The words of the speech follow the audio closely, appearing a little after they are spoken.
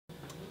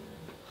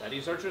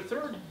Thaddeus Archer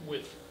III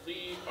with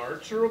the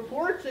Archer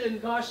Report,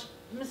 and gosh,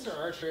 Mr.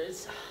 Archer,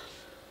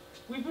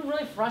 we've been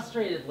really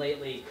frustrated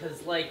lately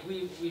because like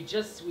we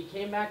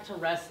came back to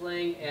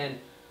wrestling, and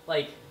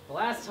like the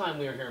last time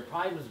we were here,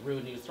 Pride was rude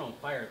and he was throwing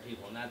fire at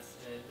people, and that's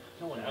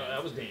no one knows.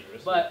 That was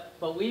dangerous. But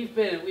we've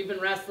been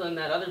wrestling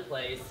that other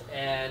place,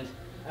 and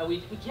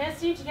we can't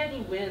seem to get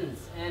any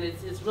wins, and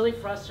it's really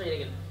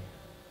frustrating.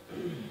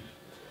 And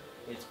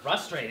it's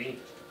frustrating.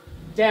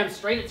 Damn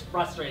straight, it's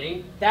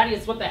frustrating.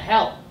 Thaddeus, what the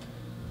hell?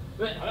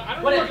 I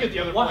don't work at the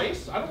other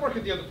place. I don't work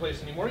at the other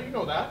place anymore. You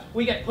know that.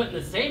 We get put in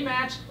the same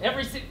match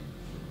every see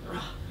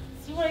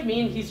what I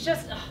mean? He's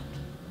just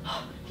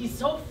he's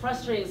so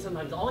frustrating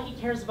sometimes. All he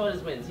cares about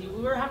is wins. We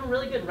were having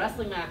really good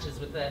wrestling matches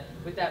with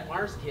that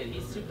Mars kid.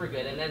 He's super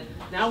good. And then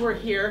now we're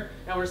here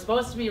and we're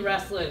supposed to be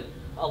wrestling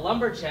a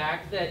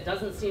lumberjack that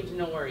doesn't seem to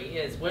know where he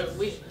is.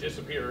 We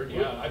disappeared.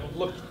 Yeah, I've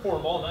looked for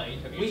him all night.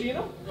 Have you seen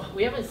him?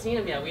 We haven't seen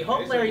him yet. We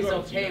hope Larry's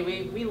okay.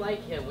 We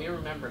like him. We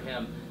remember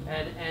him.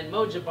 And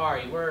Mo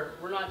Jabari, we're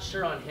not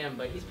sure on him,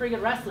 but he's a pretty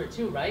good wrestler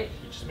too, right?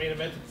 He just made an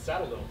event at the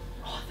Saddle Dome.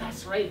 Oh,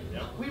 that's right.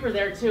 Yep. We were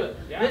there too.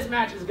 Yeah. This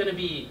match is going to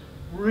be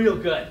real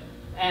good.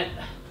 And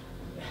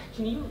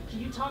can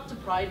you talk to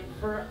Pride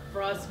for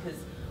us? Because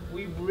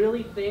we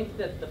really think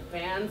that the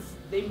fans,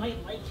 they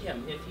might like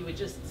him if he would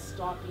just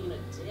stop being a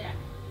dick.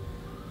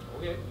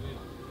 Okay.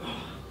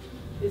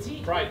 Is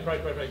he? Pride.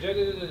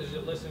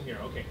 Listen here.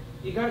 Okay.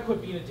 You gotta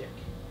quit being a dick.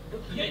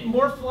 You get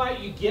more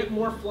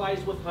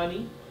flies with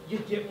honey. You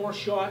get more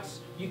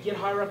shots. You get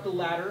higher up the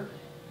ladder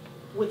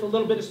with a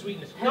little bit of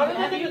sweetness.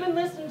 Have you been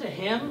listening to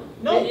him?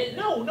 No.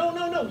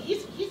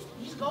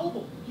 He's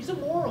gullible. He's a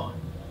moron.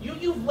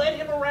 You've led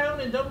him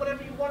around and done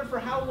whatever you wanted for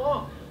how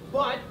long?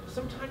 But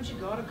sometimes you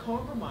gotta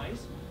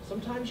compromise.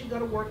 Sometimes you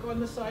gotta work on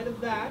the side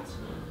of that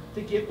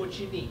to get what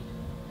you need.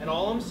 And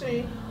all I'm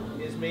saying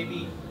is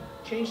maybe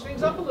change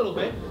things up a little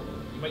bit.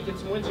 You might get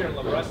some wins here in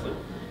Love Wrestling.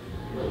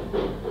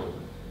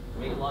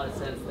 Make a lot of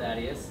sense,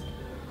 Thaddeus.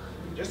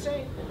 Just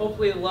saying.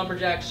 Hopefully the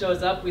Lumberjack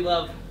shows up. We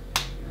love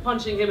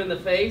punching him in the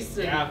face,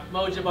 and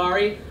Mo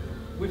Jabari.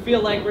 We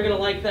feel like we're gonna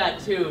like that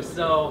too,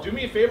 so. Do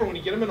me a favor, when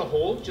you get him in a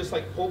hold, just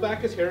like pull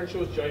back his hair and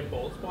show his giant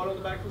bald spot on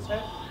the back of his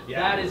head.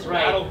 That is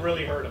right. That'll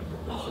really hurt him.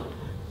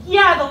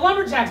 Yeah, the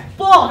Lumberjack's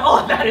bald!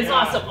 Oh, that is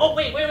awesome! Oh,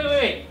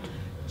 wait.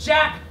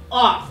 Jack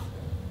off!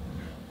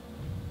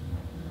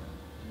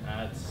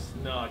 That's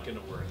not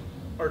gonna work.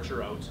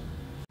 Archer out.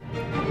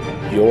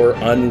 Your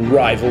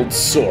unrivaled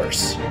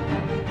source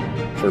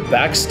for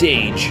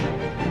backstage,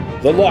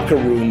 the locker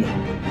room,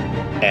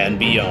 and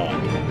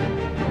beyond.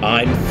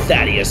 I'm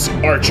Thaddeus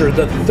Archer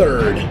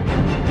III,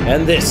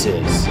 and this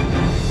is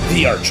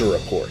the Archer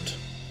Report.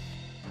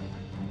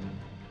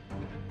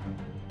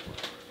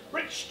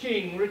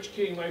 Rich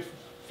King, my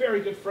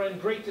very good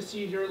friend. Great to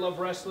see you here at Love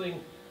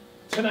Wrestling.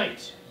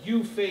 Tonight,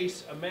 you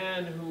face a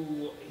man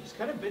who, he's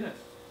kind of been have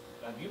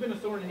you been a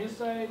thorn in his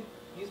side?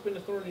 He's been a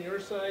thorn in your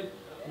side?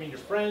 I mean, you're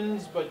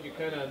friends, but you're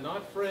kind of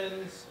not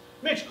friends.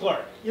 Mitch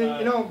Clarke. You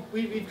know,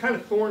 we've kind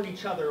of thorned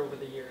each other over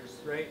the years,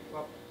 right?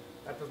 Well,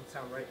 that doesn't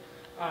sound right.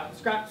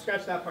 Scratch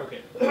that part.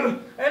 Okay.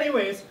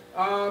 Anyways,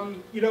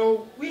 you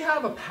know, we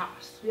have a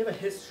past. We have a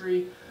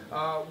history.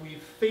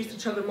 We've faced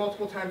each other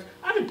multiple times.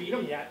 I haven't beat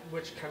him yet,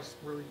 which kind of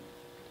really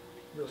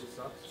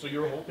sucks. So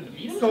you're hoping to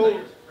beat him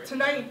tonight?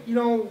 Tonight, you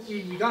know,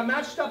 we got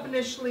matched up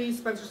initially.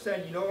 Spencer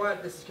said, you know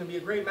what, this is going to be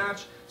a great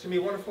match. It's going to be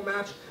a wonderful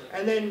match.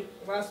 And then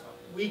last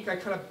week, I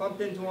kind of bumped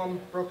into him,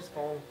 broke his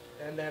phone,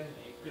 and then,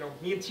 you know,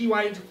 me and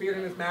T.Y. interfered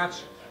in his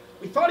match.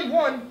 We thought he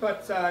won,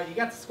 but he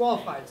got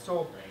disqualified.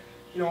 So,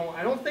 you know,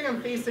 I don't think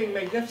I'm facing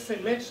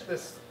Magnificent Mitch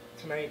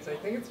tonight. I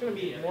think it's going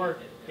to be more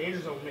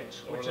Danger Zone Mitch,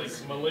 which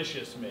is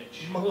Malicious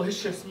Mitch.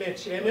 Malicious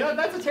Mitch, and you know,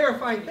 that's a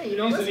terrifying thing. You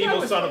know, he's this an guy evil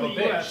was son of from a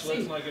the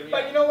bitch. UFC.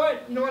 But you know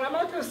what? I'm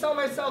not going to sell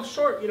myself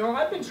short. You know,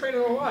 I've been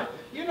training a lot.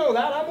 You know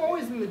that. I'm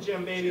always in the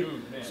gym, baby.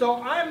 Dude,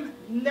 so I'm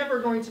never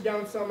going to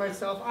downsell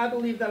myself. I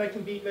believe that I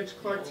can beat Mitch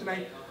Clarke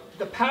tonight.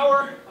 The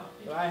power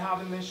that I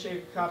have in this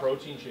shake cup,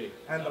 protein shake,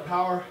 and the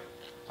power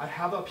I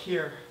have up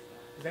here,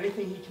 is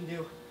anything he can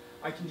do,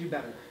 I can do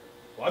better.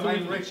 Well,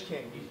 I'm Rich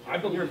King. I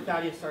believe you're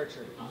Thaddeus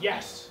Archer.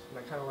 Yes. And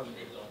I kind of love you.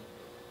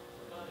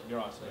 You're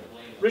awesome.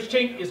 Rich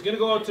King is going to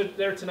go out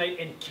there tonight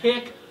and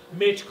kick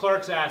Mitch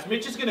Clarke's ass.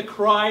 Mitch is going to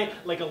cry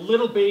like a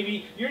little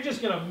baby. You're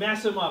just going to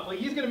mess him up. Like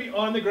he's going to be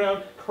on the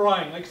ground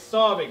crying, like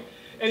sobbing.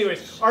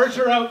 Anyways,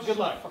 Archer out. Good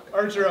luck.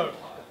 Archer out.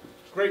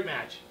 Great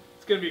match.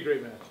 It's going to be a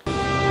great match.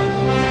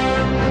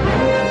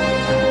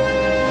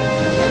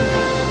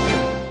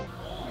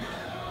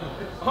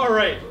 All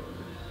right.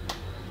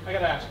 I got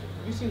to ask you,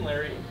 have you seen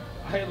Larry?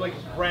 I like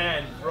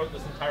ran throughout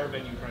this entire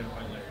venue trying to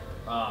find Larry.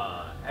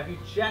 Have you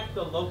checked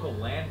the local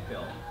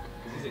landfill?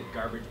 Because he's a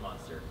garbage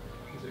monster.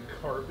 He's a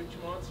garbage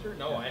monster?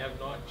 No, I have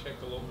not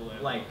checked the local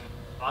landfill. Like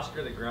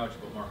Oscar the Grouch,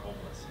 but more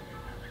homeless.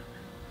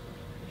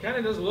 He kind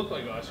of does look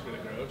like Oscar the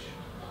Grouch.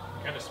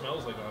 Kind of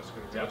smells like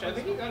Oscar the Grouch. I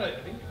think he got I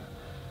think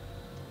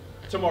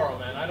tomorrow,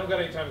 man. I don't got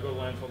any time to go to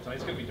landfill tonight.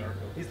 It's gonna be dark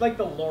though. He's like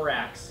the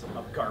Lorax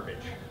of garbage.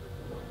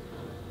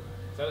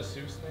 Is that a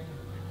Seuss thing?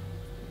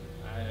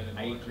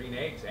 I eat green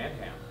eggs and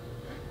ham.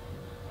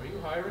 Are you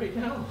high right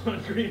now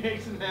on green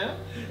eggs and ham?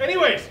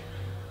 Anyways,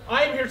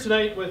 I am here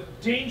tonight with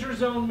Danger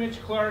Zone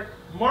Mitch Clarke,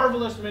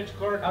 Marvelous Mitch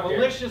Clarke,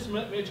 Malicious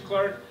Mitch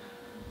Clarke.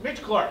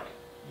 Mitch Clarke,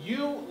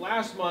 you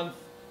last month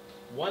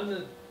won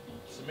the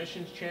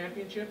Submissions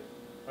Championship.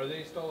 Are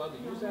they still allowed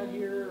to use that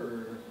here,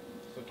 or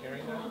still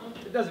carrying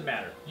that? It doesn't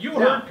matter. You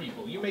hurt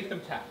people. You make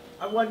them tap.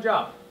 I have one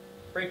job.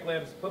 Break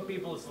limbs, put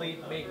people to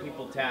sleep, make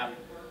people tap.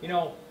 You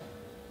know,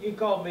 you can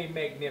call me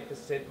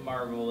magnificent,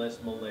 marvelous,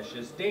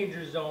 malicious,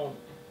 danger zone.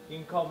 You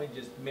can call me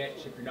just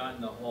Mitch if you're not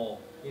in the whole,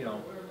 you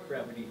know,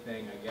 brevity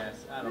thing, I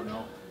guess. I don't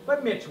know.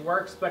 But Mitch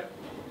works. But,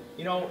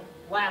 you know,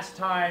 last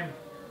time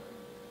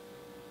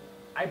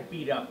I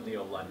beat up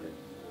Leo London.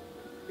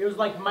 It was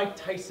like Mike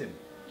Tyson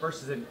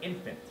versus an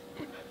infant.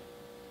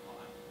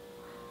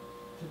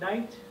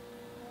 Tonight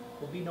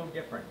will be no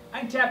different.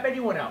 I can tap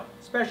anyone out,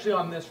 especially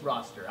on this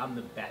roster. I'm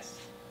the best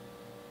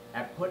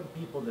at putting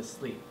people to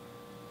sleep.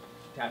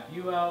 Tap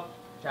you out,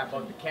 tap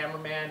out the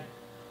cameraman.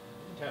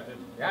 Tap him.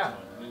 Yeah.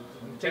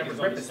 Take his, Camera's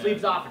rip his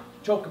sleeves off and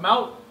choke him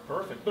out.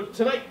 Perfect. But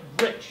tonight,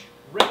 Rich,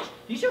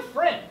 he's your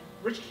friend,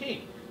 Rich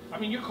King. I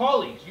mean, you're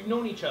colleagues. You've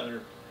known each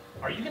other.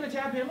 Are you gonna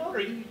tap him out, or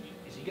is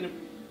he gonna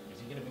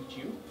beat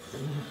you?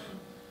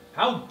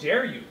 How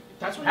dare you?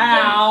 That's what.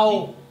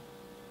 How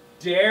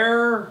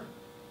dare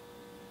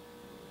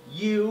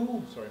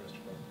you? Sorry, Mr.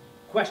 Clarke.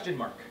 Question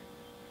mark.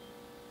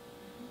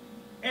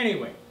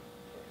 Anyway,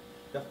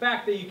 the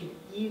fact that you can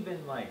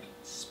even like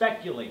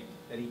speculate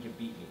that he can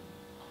beat me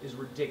is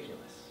ridiculous.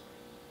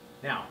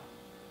 Now,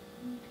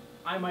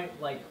 I might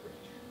like Rich,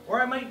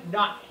 or I might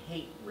not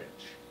hate Rich,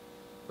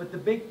 but the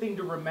big thing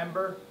to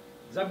remember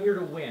is I'm here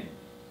to win.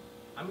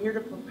 I'm here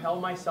to propel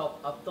myself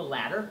up the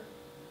ladder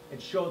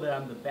and show that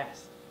I'm the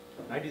best.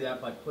 And I do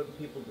that by putting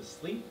people to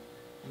sleep,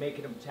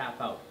 making them tap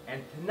out.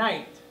 And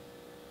tonight,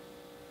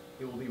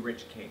 it will be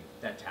Rich King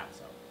that taps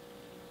out.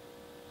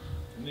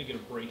 And then you're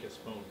gonna break his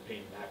phone, pay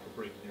him back for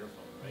breaking your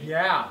phone, right?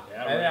 Yeah,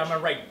 Yeah, and then Rich. I'm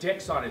gonna write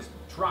dicks on his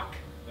truck.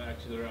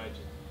 Actually, they're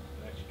actually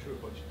true. A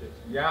bunch of dicks.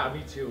 Yeah,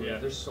 me too. Yeah.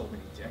 There's so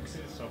many dicks.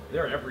 So many.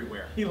 They're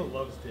everywhere. He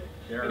loves dick.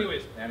 They're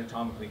Anyways,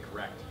 anatomically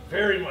correct.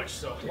 very much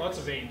so. Lots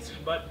of veins.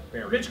 But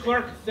Very. Mitch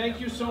Clarke, thank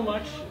you so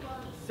much.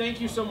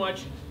 Thank you so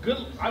much. Good.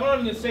 I'm not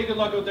even gonna say good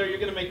luck out there. You're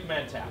gonna make the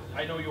man tap.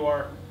 I know you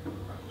are.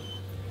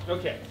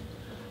 Okay.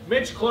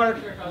 Mitch Clarke,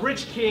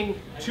 Rich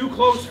King, two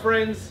close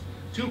friends,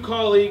 two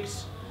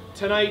colleagues.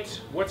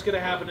 Tonight, what's gonna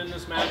happen in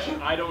this match?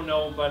 I don't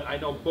know, but I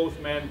know both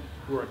men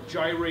who are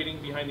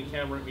gyrating behind the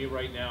camera at me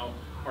right now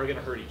are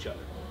gonna hurt each other.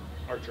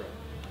 Archer.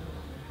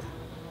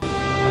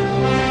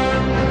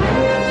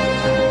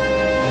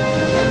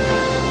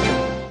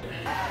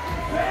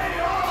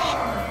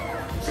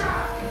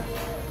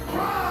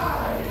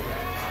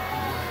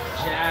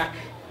 Jack.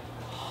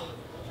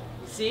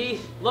 See?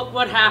 Look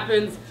what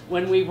happens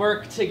when we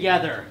work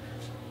together.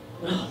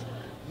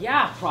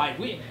 Yeah,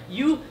 Pride.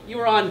 You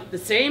were on the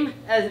same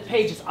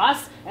page as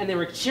us, and they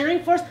were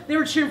cheering for us. They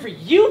were cheering for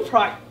you,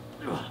 Pride.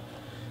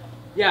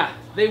 Yeah,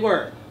 they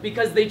were,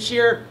 because they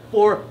cheer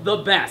for the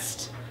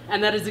best.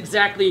 And that is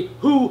exactly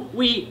who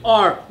we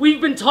are.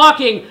 We've been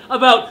talking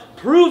about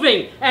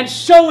proving and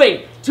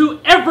showing to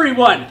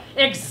everyone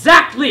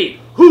exactly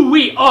who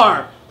we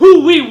are,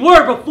 who we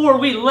were before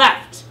we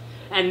left.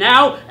 And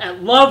now,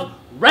 at Love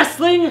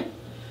Wrestling,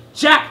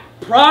 Jack,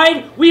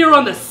 Pride, we are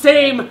on the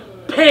same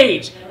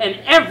page. And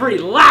every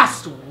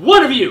last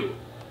one of you,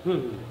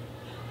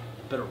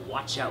 better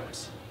watch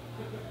out.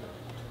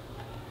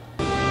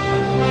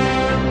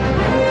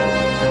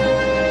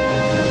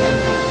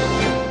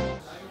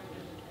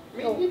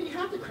 Maybe you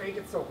have to crank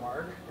it so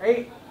hard.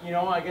 Hey, you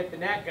know, I get the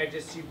neck, I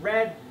just see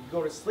red,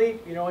 go to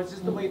sleep, you know, it's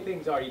just the way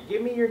things are. You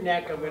give me your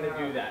neck, I'm gonna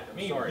do that. I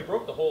mean, Sorry. he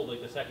broke the hold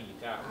like the second you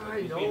tapped.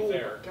 I He's know, being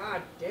fair. but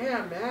god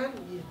damn, man.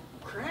 You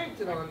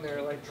cranked it on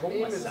there like control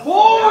your name is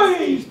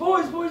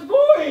myself.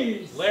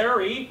 Boys!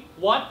 Larry,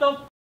 what the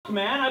f,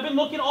 man? I've been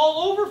looking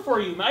all over for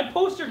you. I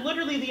posted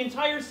literally the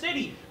entire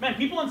city. Man,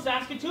 people in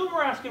Saskatoon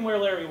were asking where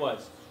Larry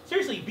was.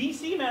 Seriously,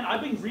 BC, man,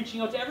 I've been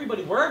reaching out to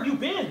everybody. Where have you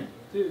been?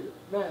 Dude,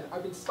 man,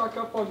 I've been stuck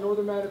up on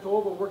northern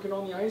Manitoba working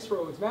on the ice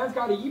roads. Man's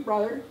gotta eat,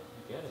 brother.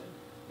 I get it.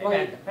 Hey,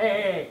 man,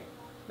 hey.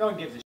 No one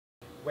gives a shit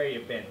where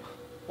you've been.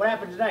 What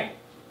happened tonight?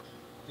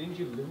 Didn't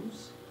you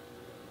lose?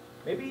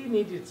 Maybe you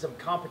needed some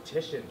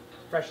competition,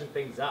 freshen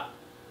things up.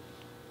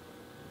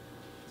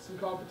 Some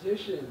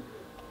competition.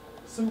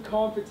 Some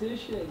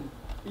competition.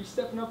 Are you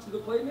stepping up to the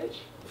plate, Mitch?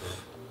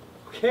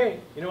 Okay,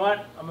 you know what?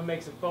 I'm gonna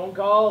make some phone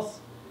calls.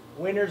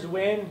 Winners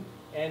win,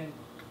 and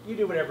you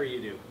do whatever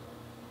you do.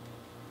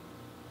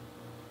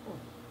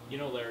 You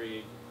know,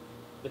 Larry,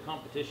 the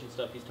competition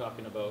stuff he's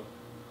talking about,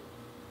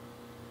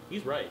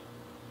 he's right.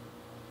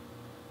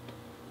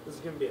 This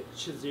is gonna be a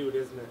chizoot,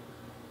 isn't it?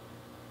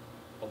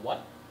 A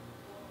what?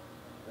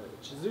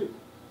 Chizoot.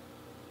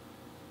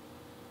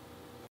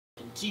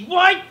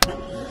 T-White!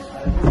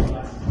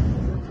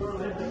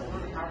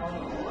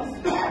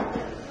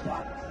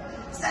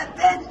 Is that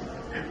Ben?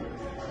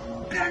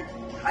 Ben,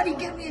 how do you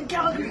get me in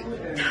Calgary?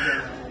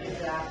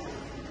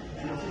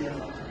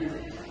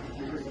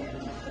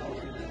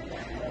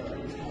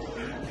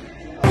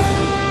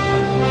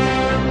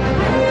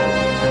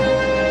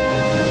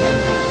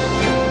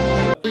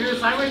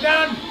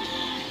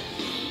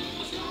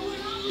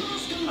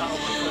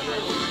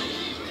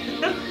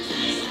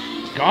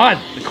 God,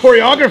 the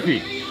choreography.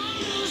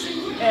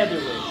 And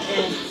away.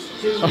 And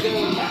two, go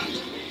back.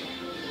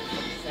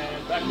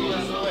 And back the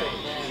other way.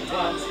 And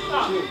 1,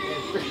 2,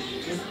 and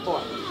 3, and 4.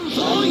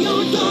 For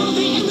your dog,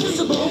 the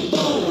invisible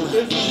boy.